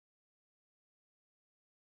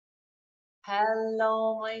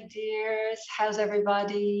Hello, my dears. How's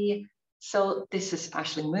everybody? So this is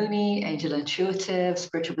Ashley Mooney, Angel Intuitive,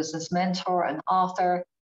 spiritual business mentor and author.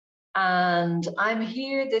 And I'm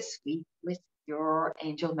here this week with your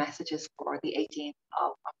angel messages for the 18th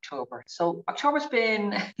of October. So October's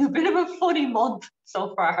been a bit of a funny month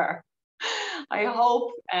so far. I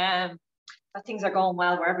hope that things are going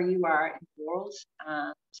well wherever you are in the world,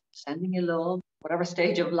 and sending you love, whatever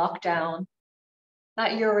stage of lockdown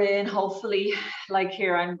that you're in. Hopefully, like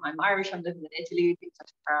here, I'm Irish, I'm living in Italy, things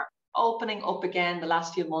are opening up again the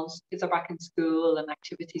last few months. Kids are back in school and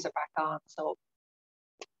activities are back on. So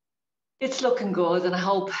it's looking good, and I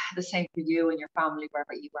hope the same for you and your family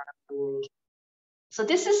wherever you are in the world. So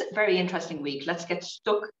this is a very interesting week. Let's get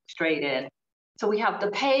stuck straight in. So we have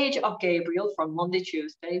the page of Gabriel from Monday,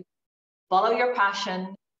 Tuesday. Follow your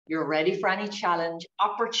passion. You're ready for any challenge,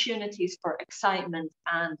 opportunities for excitement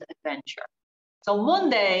and adventure. So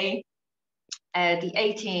Monday, the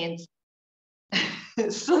 18th,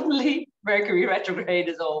 suddenly Mercury retrograde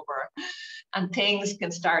is over and things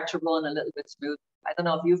can start to run a little bit smooth. I don't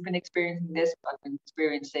know if you've been experiencing this, but I've been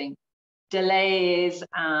experiencing delays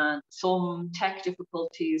and some tech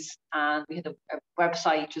difficulties. And we had a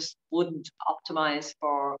website just wouldn't optimize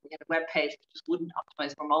we had a web page that just wouldn't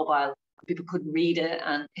optimize for mobile. People couldn't read it.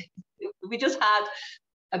 And we just had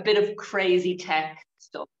a bit of crazy tech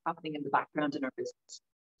stuff happening in the background in our business.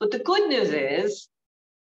 But the good news is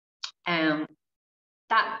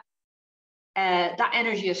that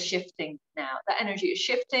energy is shifting now. That energy is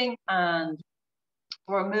shifting and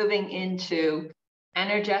we're moving into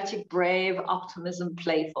energetic, brave, optimism,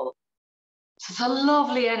 playful. So it's a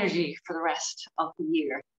lovely energy for the rest of the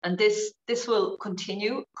year. And this will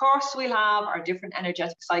continue. Of course, we'll have our different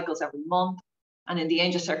energetic cycles every month. And in the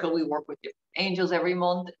angel circle, we work with different angels every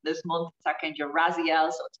month. This month, it's Archangel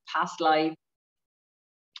Raziel, so it's past life.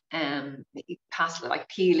 Past life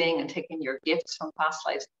healing and taking your gifts from past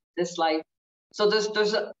lives to this life. So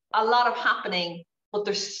there's a lot of happening, but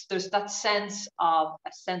there's that sense of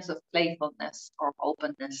playfulness or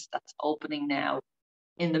openness that's opening now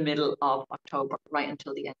in the middle of October, right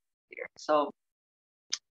until the end of the year. So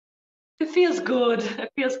it feels good. It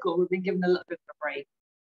feels good. We've been given a little bit of a break.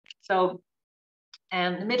 So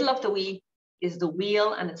the middle of the week is the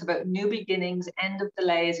wheel, and it's about new beginnings, end of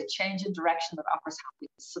delays, a change in direction that offers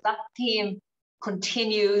happiness. So that theme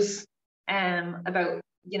continues about,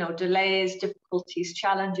 delays, difficulties,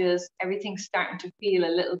 challenges, everything's starting to feel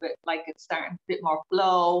a little bit like it's starting a bit more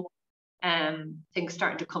flow, things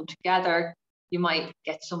starting to come together. You might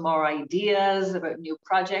get some more ideas about new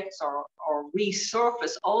projects or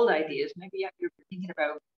resurface old ideas. Maybe you're thinking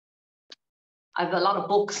about, I have a lot of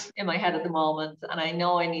books in my head at the moment, and I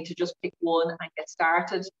know I need to just pick one and get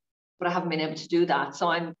started, but I haven't been able to do that. So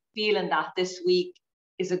I'm feeling that this week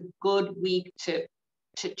is a good week to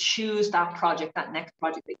choose that project, that next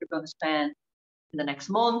project that you're going to spend in the next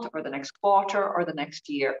month or the next quarter or the next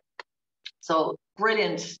year. So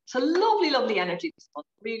brilliant. It's a lovely, lovely energy this month.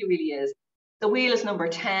 It really, really is. The wheel is number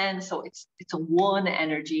 10, so it's a 1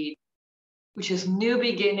 energy, which is new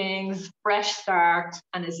beginnings, fresh start,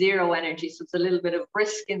 and a 0 energy. So it's a little bit of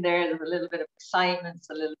risk in there. There's a little bit of excitement. It's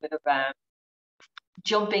a little bit of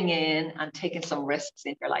jumping in and taking some risks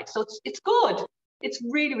in your life. So it's good. It's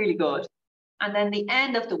really, really good. And then the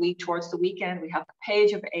end of the week, towards the weekend, we have the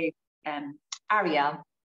page of Ariel,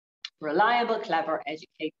 reliable, clever,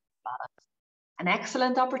 educated, balanced. An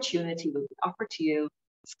excellent opportunity will be offered to you,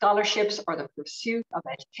 scholarships or the pursuit of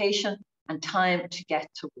education and time to get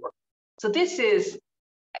to work. So this is,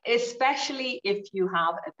 especially if you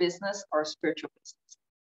have a business or a spiritual business,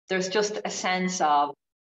 there's just a sense of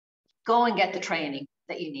go and get the training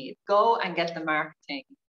that you need. Go and get the marketing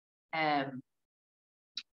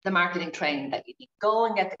training that you need. Go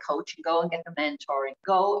and get the coaching, go and get the mentoring,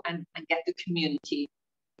 go and get the community.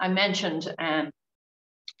 I mentioned in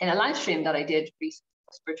a live stream that I did recently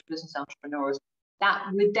for spiritual business entrepreneurs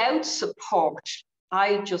that without support,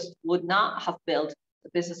 I just would not have built the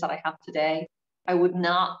business that I have today. I would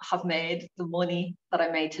not have made the money that I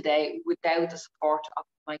made today without the support of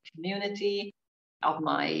my community, of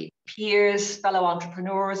my peers, fellow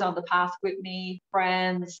entrepreneurs on the path with me,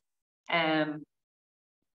 friends, and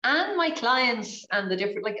my clients and the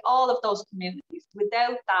different, like all of those communities.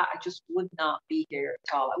 Without that, I just would not be here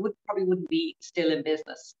at all. I probably wouldn't be still in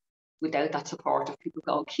business without that support of people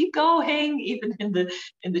go, keep going, even in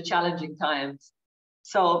the challenging times.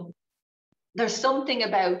 So there's something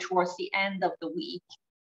about towards the end of the week,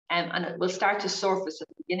 and it will start to surface at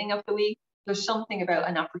the beginning of the week. There's something about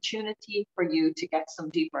an opportunity for you to get some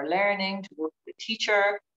deeper learning, to work with a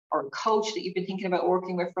teacher or a coach that you've been thinking about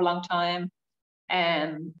working with for a long time.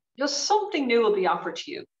 just something new will be offered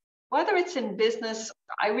to you. Whether it's in business,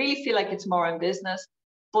 I really feel like it's more in business.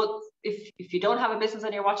 But if you don't have a business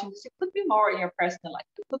and you're watching this, it could be more in your personal life.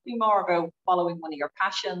 It could be more about following one of your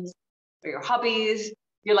passions or your hobbies.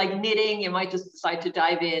 You're like knitting, you might just decide to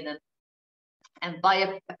dive in and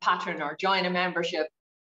buy a pattern or join a membership.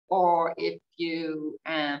 Or if you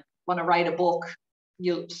want to write a book,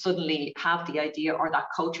 you'll suddenly have the idea, or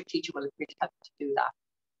that coach or teacher will agree to help you to do that.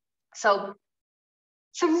 So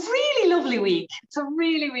it's a really lovely week. It's a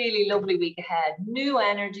really, really lovely week ahead. New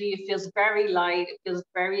energy. It feels very light. It feels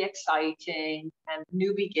very exciting. And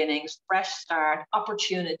new beginnings, fresh start,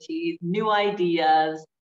 opportunities, new ideas.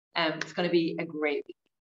 It's going to be a great week.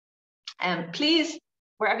 Please,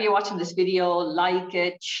 wherever you're watching this video, like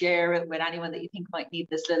it, share it with anyone that you think might need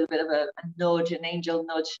this little bit of a nudge, an angel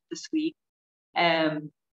nudge this week.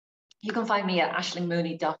 You can find me at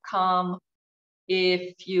ashlingmooney.com.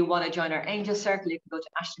 If you want to join our angel circle, you can go to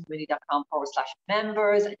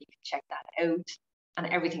ashlingmooney.com/members and you can check that out. And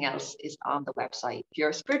everything else is on the website. If you're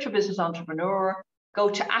a spiritual business entrepreneur, go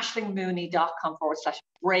to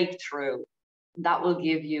ashlingmooney.com/breakthrough. That will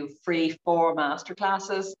give you free 4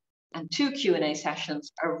 masterclasses and 2 Q&A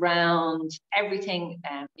sessions around everything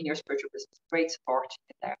in your spiritual business. Great support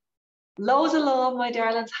there. Loads of love, my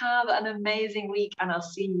darlings. Have an amazing week, and I'll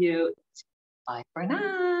see you. Bye for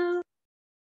now.